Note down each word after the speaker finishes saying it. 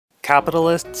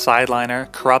capitalist, sideliner,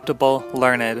 corruptible,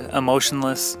 learned,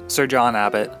 emotionless Sir John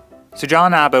Abbott. Sir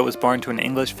John Abbott was born to an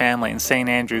English family in St.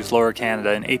 Andrews, Lower Canada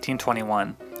in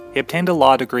 1821. He obtained a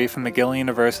law degree from McGill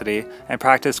University and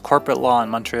practiced corporate law in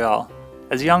Montreal.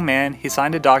 As a young man, he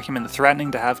signed a document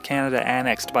threatening to have Canada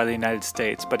annexed by the United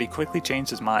States, but he quickly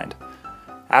changed his mind.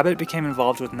 Abbott became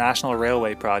involved with national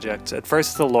railway projects, at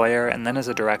first as a lawyer and then as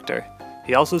a director.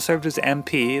 He also served as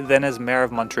MP, then as mayor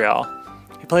of Montreal.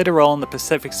 He played a role in the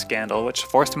Pacific scandal, which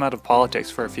forced him out of politics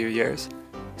for a few years.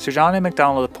 Sir John A.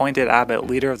 Macdonald appointed Abbott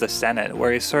leader of the Senate,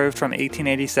 where he served from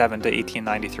 1887 to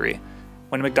 1893.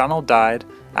 When Macdonald died,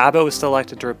 Abbott was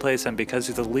selected to replace him because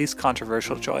he was the least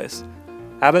controversial choice.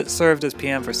 Abbott served as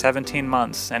PM for 17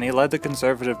 months, and he led the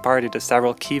Conservative Party to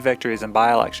several key victories in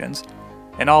by-elections.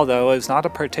 In all, though, it was not a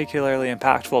particularly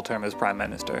impactful term as Prime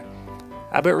Minister.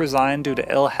 Abbott resigned due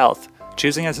to ill health,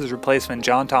 choosing as his replacement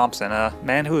John Thompson, a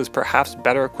man who was perhaps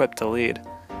better equipped to lead.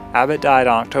 Abbott died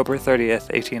on October 30th,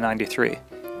 1893.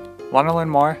 Want to learn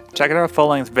more? Check out our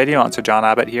full-length video on Sir John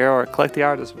Abbott here, or click the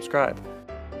R to subscribe.